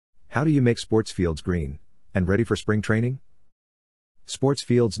How do you make sports fields green and ready for spring training? Sports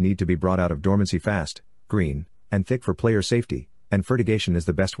fields need to be brought out of dormancy fast, green, and thick for player safety, and fertigation is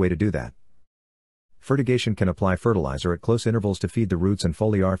the best way to do that. Fertigation can apply fertilizer at close intervals to feed the roots and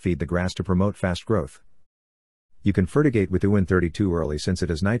foliar feed the grass to promote fast growth. You can fertigate with UN32 early since it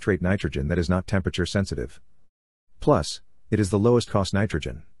is nitrate nitrogen that is not temperature sensitive. Plus, it is the lowest cost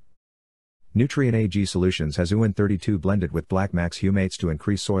nitrogen. Nutrien AG Solutions has UN32 blended with Black Max humates to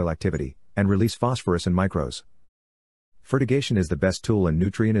increase soil activity and release phosphorus and micros. Fertigation is the best tool and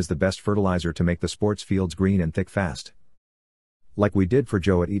Nutrien is the best fertilizer to make the sports fields green and thick fast. Like we did for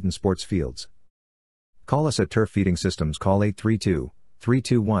Joe at Eaton Sports Fields. Call us at Turf Feeding Systems, call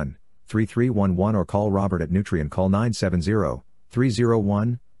 832-321-3311 or call Robert at Nutrien, call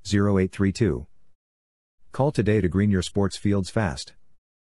 970-301-0832. Call today to green your sports fields fast.